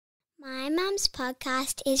My mum's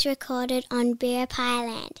podcast is recorded on Birpai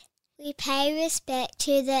land. We pay respect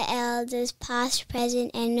to the elders past, present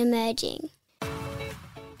and emerging.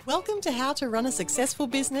 Welcome to How to Run a Successful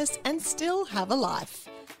Business and Still Have a Life.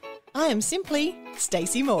 I am simply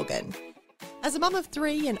Stacey Morgan. As a mum of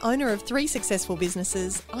three and owner of three successful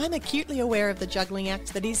businesses, I'm acutely aware of the juggling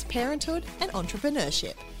act that is parenthood and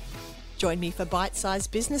entrepreneurship. Join me for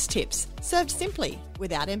bite-sized business tips, served simply,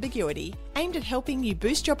 without ambiguity, aimed at helping you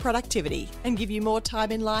boost your productivity and give you more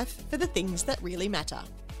time in life for the things that really matter.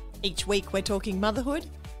 Each week we're talking motherhood,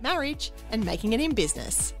 marriage, and making it in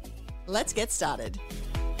business. Let's get started.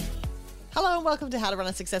 Hello and welcome to How to Run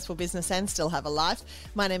a Successful Business and Still Have a Life.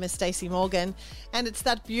 My name is Stacey Morgan, and it's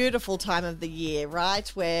that beautiful time of the year, right,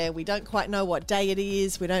 where we don't quite know what day it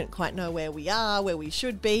is, we don't quite know where we are, where we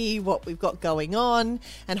should be, what we've got going on,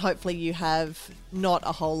 and hopefully you have not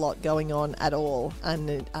a whole lot going on at all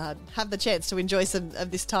and have the chance to enjoy some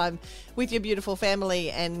of this time with your beautiful family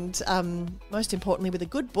and most importantly with a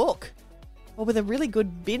good book or with a really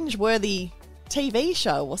good binge-worthy TV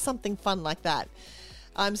show or something fun like that.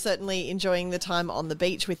 I'm certainly enjoying the time on the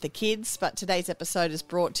beach with the kids, but today's episode is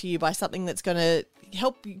brought to you by something that's going to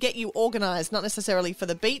help get you organised, not necessarily for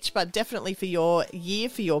the beach, but definitely for your year,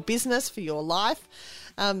 for your business, for your life,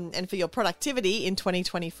 and for your productivity in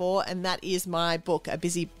 2024, and that is my book, A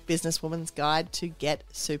Busy Businesswoman's Guide to Get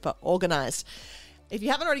Super Organised. If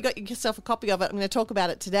you haven't already got yourself a copy of it, I'm going to talk about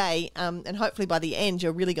it today, and hopefully by the end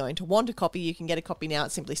you're really going to want a copy. You can get a copy now at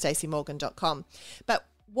simplystaceymorgan.com. But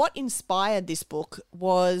what inspired this book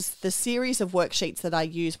was the series of worksheets that I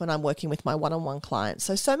use when I'm working with my one-on-one clients.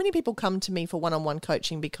 So many people come to me for one-on-one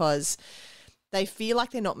coaching because they feel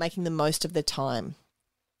like they're not making the most of their time.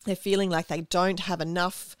 They're feeling like they don't have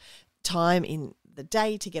enough time in the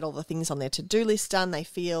day to get all the things on their to-do list done. They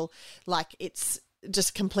feel like it's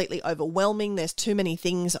just completely overwhelming. There's too many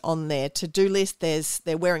things on their to-do list.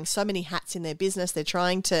 They're wearing so many hats in their business. They're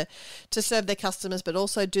trying to serve their customers, but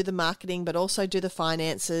also do the marketing, but also do the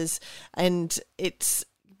finances. And it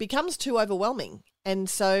becomes too overwhelming. And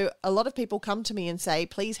so a lot of people come to me and say,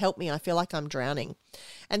 please help me. I feel like I'm drowning.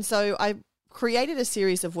 And so I created a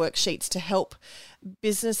series of worksheets to help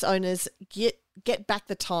business owners get back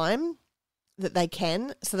the time that they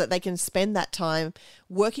can, so that they can spend that time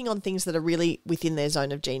working on things that are really within their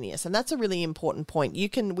zone of genius. And that's a really important point.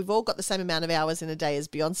 We've all got the same amount of hours in a day as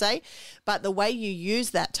Beyonce, but the way you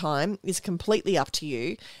use that time is completely up to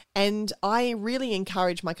you. And I really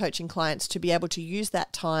encourage my coaching clients to be able to use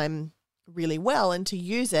that time really well and to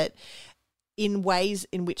use it in ways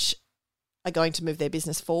in which are going to move their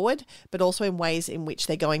business forward, but also in ways in which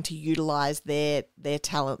they're going to utilize their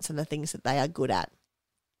talents and the things that they are good at.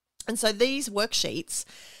 And so these worksheets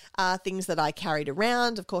are things that I carried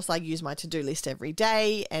around. Of course, I use my to-do list every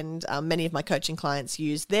day, and many of my coaching clients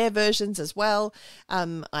use their versions as well.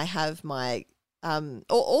 I have my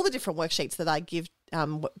all the different worksheets that I give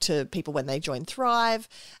to people when they join Thrive,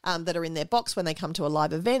 that are in their box when they come to a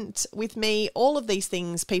live event with me. All of these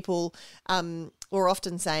things, people were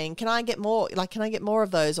often saying, can I get more? Can I get more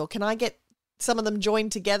of those? Or can I get some of them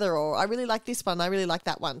joined together, or I really like this one, I really like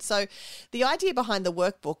that one. So the idea behind the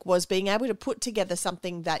workbook was being able to put together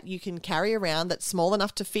something that you can carry around that's small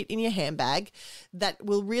enough to fit in your handbag, that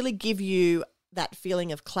will really give you that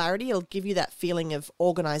feeling of clarity. It'll give you that feeling of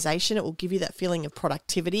organization. It will give you that feeling of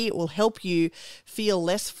productivity. It will help you feel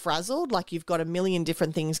less frazzled, like you've got a million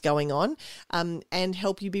different things going on, and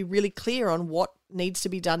help you be really clear on what needs to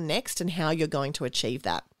be done next and how you're going to achieve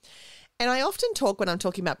that. And I often talk, when I'm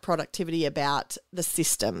talking about productivity, about the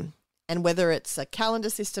system, and whether it's a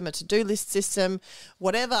calendar system, a to-do list system,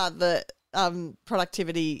 whatever the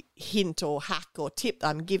productivity hint or hack or tip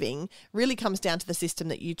I'm giving really comes down to the system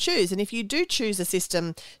that you choose. And if you do choose a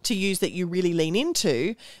system to use that you really lean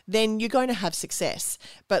into, then you're going to have success.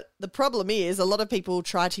 But the problem is a lot of people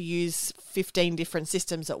try to use 15 different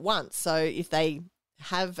systems at once. So if they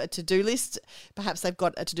have a to-do list, perhaps they've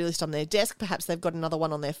got a to-do list on their desk, perhaps they've got another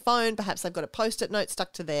one on their phone, perhaps they've got a post-it note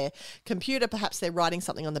stuck to their computer, perhaps they're writing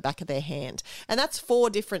something on the back of their hand. And that's 4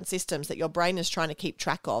 different systems that your brain is trying to keep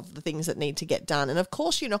track of, the things that need to get done. And of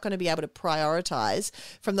course, you're not going to be able to prioritize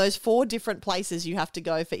from those 4 different places you have to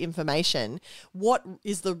go for information. What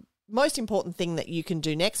is the most important thing that you can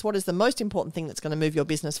do next? What is the most important thing that's going to move your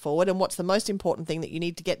business forward? And what's the most important thing that you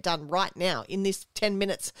need to get done right now in this 10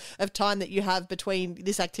 minutes of time that you have between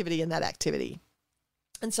this activity and that activity?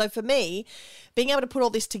 And so for me, being able to put all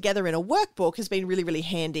this together in a workbook has been really, really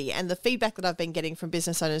handy. And the feedback that I've been getting from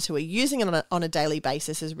business owners who are using it on a daily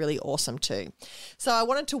basis is really awesome too. So I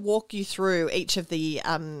wanted to walk you through each of the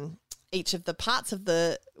each of the parts of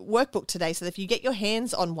the workbook today so that if you get your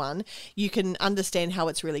hands on one, you can understand how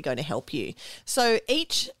it's really going to help you. So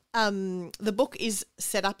the book is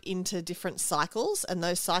set up into different cycles, and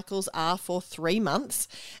those cycles are for 3 months.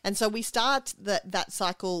 And so we start that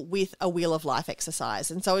cycle with a Wheel of Life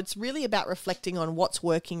exercise. And so it's really about reflecting on what's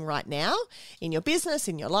working right now in your business,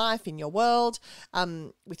 in your life, in your world,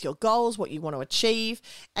 with your goals, what you want to achieve.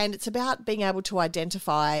 And it's about being able to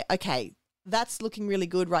identify, okay, that's looking really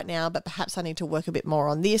good right now, but perhaps I need to work a bit more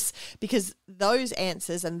on this, because those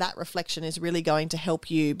answers and that reflection is really going to help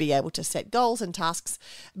you be able to set goals and tasks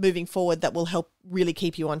moving forward that will help really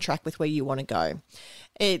keep you on track with where you want to go.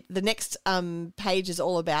 The next page is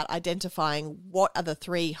all about identifying what are the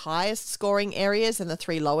 3 highest scoring areas and the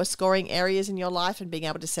 3 lowest scoring areas in your life, and being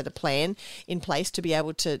able to set a plan in place to be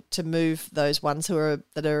able to move those ones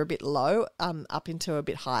that are a bit low up into a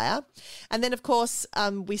bit higher. And then, of course,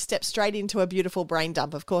 we step straight into a beautiful brain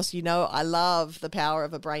dump. Of course, you know I love the power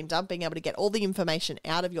of a brain dump, being able to get all the information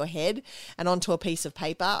out of your head and onto a piece of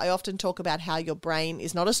paper. I often talk about how your brain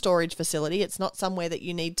is not a storage facility. It's not somewhere that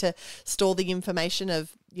you need to store the information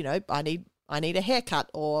of, you know, I need a haircut,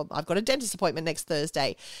 or I've got a dentist appointment next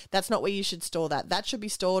Thursday. That's not where you should store that. That should be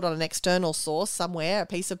stored on an external source somewhere, a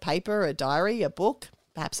piece of paper, a diary, a book,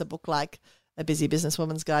 perhaps a book like A Busy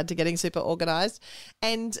Businesswoman's Guide to Getting Super Organised.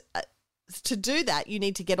 And to do that, you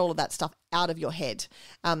need to get all of that stuff out of your head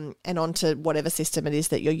and onto whatever system it is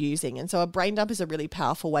that you're using. And so a brain dump is a really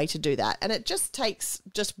powerful way to do that. And it just takes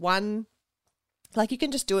just one, like you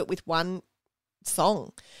can just do it with one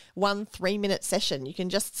song, 1 3-minute session. You can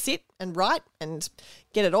just sit and write and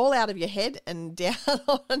get it all out of your head and down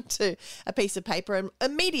onto a piece of paper, and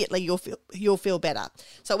immediately you'll feel better.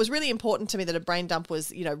 So it was really important to me that a brain dump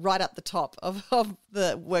was, you know, right up the top of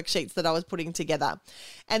the worksheets that I was putting together.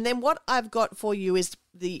 And then what I've got for you is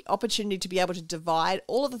the opportunity to be able to divide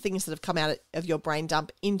all of the things that have come out of your brain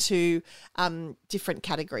dump into different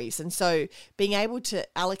categories. And so being able to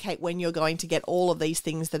allocate when you're going to get all of these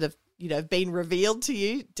things that have, you know, been revealed to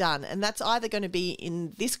you done. And that's either going to be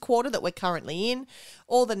in this quarter that we're currently in,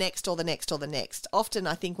 or the next, or the next, or the next. Often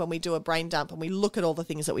I think when we do a brain dump and we look at all the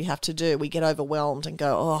things that we have to do, we get overwhelmed and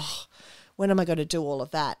go, oh, when am I going to do all of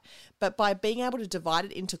that? But by being able to divide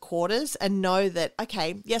it into quarters and know that,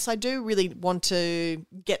 okay, yes, I do really want to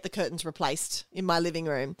get the curtains replaced in my living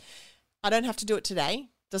room. I don't have to do it today.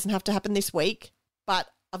 Doesn't have to happen this week, but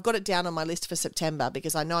I've got it down on my list for September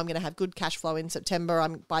because I know I'm going to have good cash flow in September.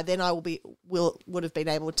 By then I would have been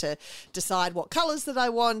able to decide what colours that I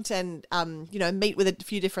want and, meet with a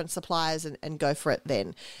few different suppliers and go for it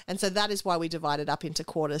then. And so that is why we divide it up into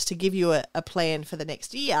quarters, to give you a plan for the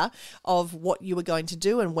next year of what you were going to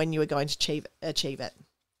do and when you were going to achieve it.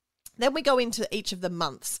 Then we go into each of the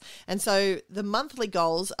months. And so the monthly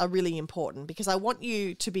goals are really important because I want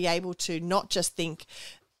you to be able to not just think,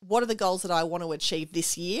 what are the goals that I want to achieve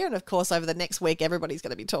this year? And of course, over the next week, everybody's going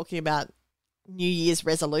to be talking about New Year's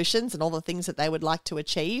resolutions and all the things that they would like to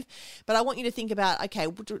achieve. But I want you to think about, okay,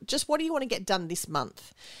 just what do you want to get done this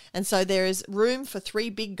month? And so there is room for 3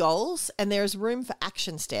 big goals and there is room for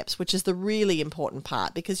action steps, which is the really important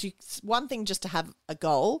part, because it's one thing just to have a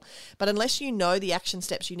goal, but unless you know the action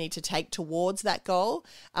steps you need to take towards that goal,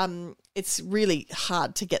 it's really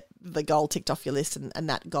hard to get the goal ticked off your list and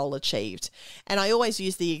that goal achieved. And I always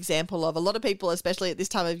use the example of a lot of people, especially at this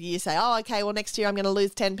time of year, say, oh, okay, well, next year I'm going to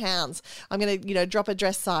lose 10 pounds. I'm going to, drop a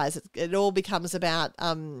dress size. It all becomes about,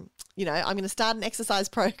 I'm going to start an exercise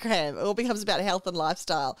program. It all becomes about health and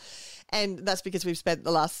lifestyle. And that's because we've spent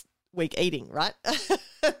the last week eating, right?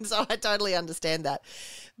 So I totally understand that.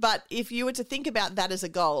 But if you were to think about that as a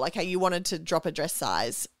goal, okay, you wanted to drop a dress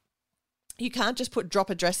size, you can't just put drop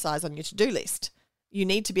a dress size on your to-do list. You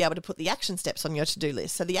need to be able to put the action steps on your to-do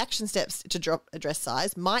list. So the action steps to drop a dress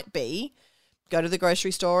size might be go to the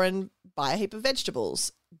grocery store and buy a heap of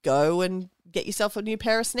vegetables, go and get yourself a new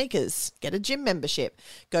pair of sneakers, get a gym membership,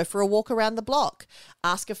 go for a walk around the block,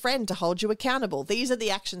 ask a friend to hold you accountable. These are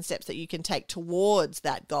the action steps that you can take towards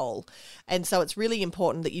that goal. And so it's really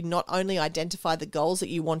important that you not only identify the goals that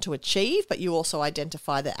you want to achieve, but you also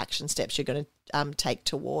identify the action steps you're going to take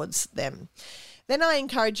towards them. Then I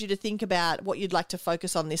encourage you to think about what you'd like to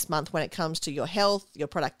focus on this month when it comes to your health, your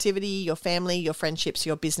productivity, your family, your friendships,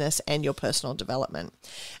 your business, and your personal development.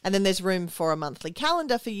 And then there's room for a monthly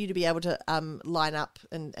calendar for you to be able to line up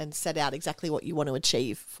and set out exactly what you want to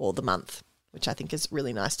achieve for the month, which I think is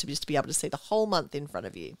really nice to just be able to see the whole month in front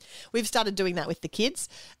of you. We've started doing that with the kids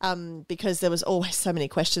because there was always so many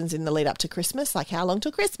questions in the lead up to Christmas, like how long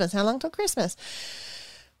till Christmas? How long till Christmas?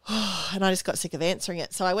 And I just got sick of answering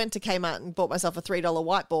it. So I went to Kmart and bought myself a $3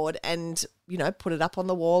 whiteboard and, put it up on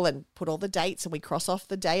the wall and put all the dates, and we cross off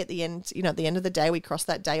the day at the end. At the end of the day, we cross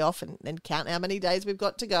that day off and then count how many days we've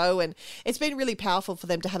got to go. And it's been really powerful for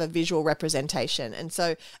them to have a visual representation. And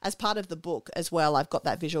so as part of the book as well, I've got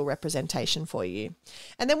that visual representation for you.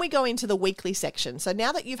 And then we go into the weekly section. So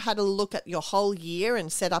now that you've had a look at your whole year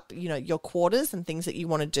and set up, your quarters and things that you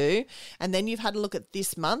want to do, and then you've had a look at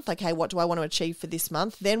this month, okay, what do I want to achieve for this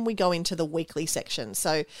month? Then we go into the weekly section.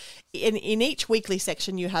 So in each weekly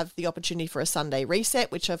section, you have the opportunity for a Sunday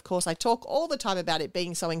reset, which of course I talk all the time about it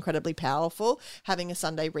being so incredibly powerful, having a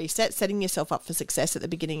Sunday reset, setting yourself up for success at the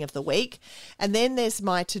beginning of the week. And then there's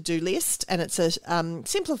my to-do list, and it's a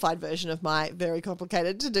simplified version of my very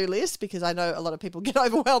complicated to-do list, because I know a lot of people get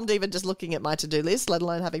overwhelmed even just looking at my to-do list, let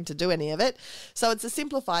alone having to do any of it. So it's a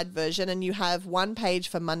simplified version, and you have one page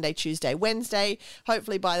for Monday, Tuesday, Wednesday.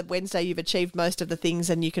 Hopefully by Wednesday you've achieved most of the things,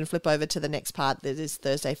 and you can flip over to the next part that is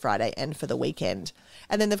Thursday, Friday, and for the weekend.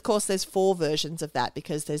 And then of course there's 4 versions of that,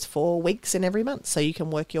 because there's 4 weeks in every month, so you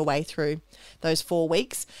can work your way through those 4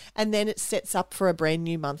 weeks, and then it sets up for a brand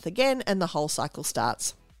new month again, and the whole cycle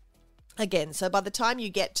starts again. So by the time you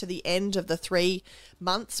get to the end of the 3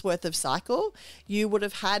 months worth of cycle, you would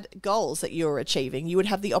have had goals that you were achieving. You would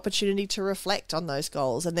have the opportunity to reflect on those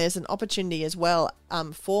goals. And there's an opportunity as well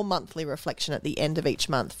for monthly reflection at the end of each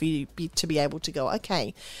month for you to be able to go,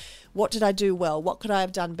 okay, what did I do well? What could I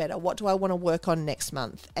have done better? What do I want to work on next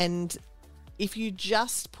month? And if you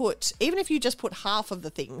just put, even if you just put half of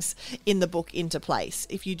the things in the book into place,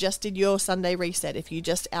 if you just did your Sunday reset, if you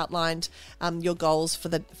just outlined your goals for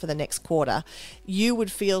the next quarter, you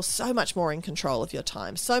would feel so much more in control of your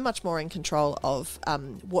time, so much more in control of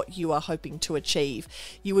what you are hoping to achieve.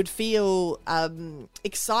 You would feel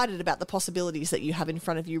excited about the possibilities that you have in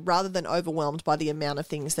front of you, rather than overwhelmed by the amount of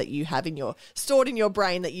things that you have stored in your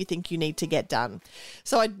brain that you think you need to get done.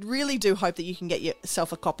 So I really do hope that you can get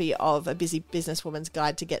yourself a copy of A Busy Businesswoman's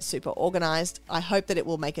Guide to Get Super Organised. I hope that it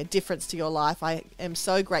will make a difference to your life. I am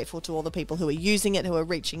so grateful to all the people who are using it, who are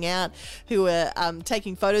reaching out, who are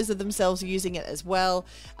taking photos of themselves using it as well,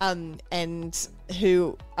 and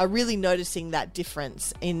who are really noticing that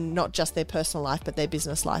difference in not just their personal life but their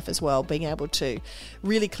business life as well, being able to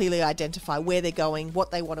really clearly identify where they're going,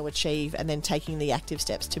 what they want to achieve, and then taking the active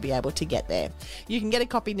steps to be able to get there. You can get a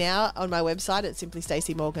copy now on my website at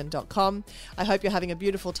simplystacymorgan.com. I hope you're having a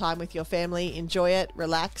beautiful time with your family. Enjoy it,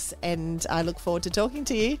 relax, and I look forward to talking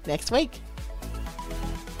to you next week.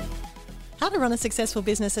 How to Run a Successful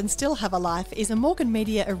Business and Still Have a Life is a Morgan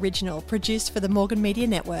Media original produced for the Morgan Media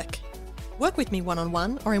Network. Work with me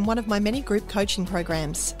one-on-one or in one of my many group coaching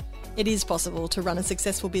programs. It is possible to run a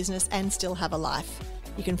successful business and still have a life.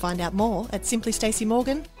 You can find out more at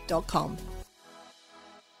simplystacymorgan.com.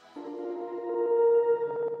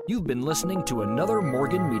 You've been listening to another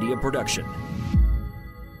Morgan Media production.